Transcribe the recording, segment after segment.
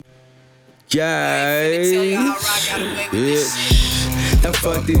Geit. And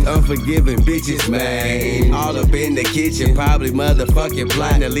fuck these unforgiving bitches, man. All up in the kitchen, probably motherfucking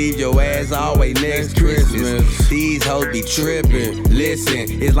plotting to leave your ass always next Christmas. These hoes be tripping.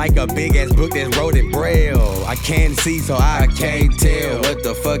 Listen, it's like a big ass book that's wrote in braille. I can't see, so I can't tell what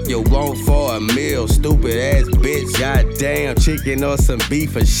the fuck you want for a meal. Stupid ass bitch, goddamn chicken or some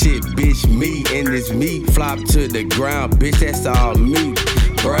beef or shit, bitch. Meat in this meat, flop to the ground, bitch. That's all meat.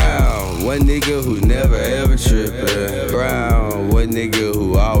 Brown, one nigga who never ever trippin'. Brown, one nigga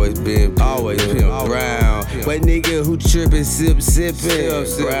who always pimp. Brown, one nigga who trippin',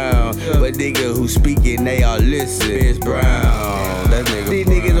 sippin'. Brown, one nigga who speaking, they all listen. Bitch, Brown, that nigga. These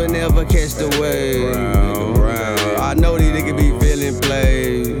niggas will never catch the wave. Brown, I know these niggas be feeling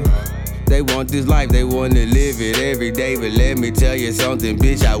played. They want this life, they wanna live it every day. But let me tell you something,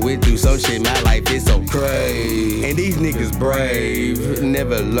 bitch, I went through some shit, my life is so crazy. And these niggas brave,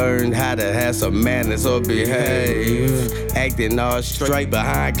 never learned how to have some manners or behave. Acting all straight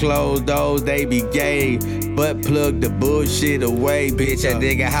behind closed doors, they be gay. But plug the bullshit away, bitch. I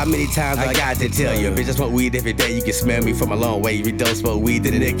nigga, how many times I got to tell you? Bitch, I smoke weed every day, you can smell me from a long way. If you don't smoke weed,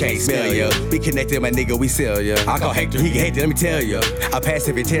 then it can't smell you. Be connected, my nigga, we sell ya. I call Hector, he can hate it, let me tell you. I pass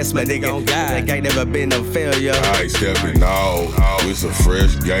every test, my nigga, on God. That ain't never been no failure. I ain't stepping out, with some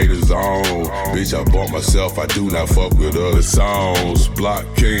fresh gators on. Bitch, I bought myself, I do not fuck with other songs. Block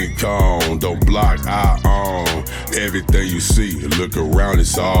King Kong, don't block, I own. Everything you see, look around,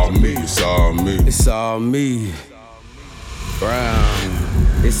 it's all me, it's all me. It's all me.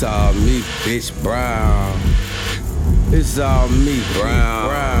 Brown, it's all me, bitch. Brown, it's all me,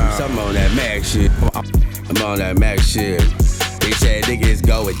 Brown. So I'm on that Mac shit. I'm on that Mac shit. Bitch ass niggas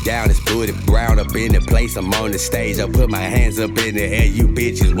going down, it's booty brown up in the place. I'm on the stage, I put my hands up in the air. You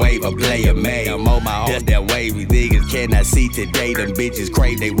bitches wave, I play a man. I'm on my own, that wavy niggas cannot see today. Them bitches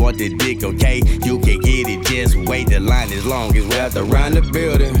crave, they want the dick, okay? You can get it, just wait, the line is long. It's wrapped around the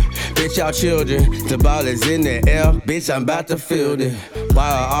building. Bitch, y'all children, the ball is in the air. Bitch, I'm about to field it. Why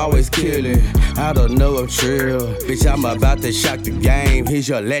I always kill it? I don't know, I'm trill. Bitch, I'm about to shock the game. Here's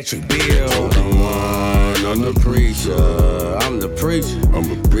your electric bill. I'm the preacher, I'm the preacher. I'm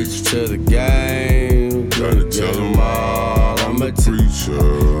a preacher to the game. Gotta tell them all, I'm a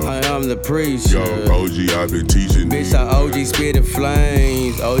preacher. I am the preacher. Yo, OG, I've been teaching bitch, I OG spitting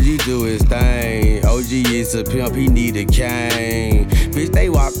flames. OG do his thing. OG is a pimp, he need a cane. Bitch, they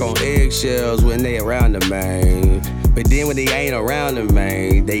walk on eggshells when they around the main. But then when they ain't around the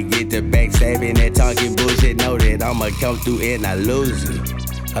main, they get the backstabbing and talking bullshit. Know that I'ma come through and I lose it.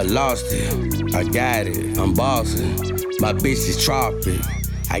 I lost it, I got it, I'm bossing. My bitch is tropic,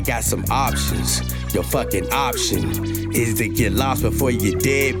 I got some options. Your fucking option is to get lost before you're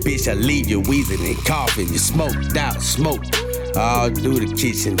dead. Bitch, I leave you wheezing and coughing. You smoked out, smoke all through the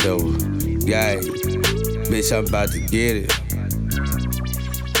kitchen though. Yeah, bitch, I'm about to get it.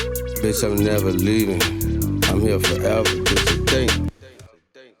 Bitch, I'm never leaving. I'm here forever, bitch, you think.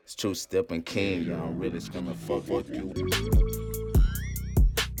 It's True Steppin' King, y'all really screaming fuck you.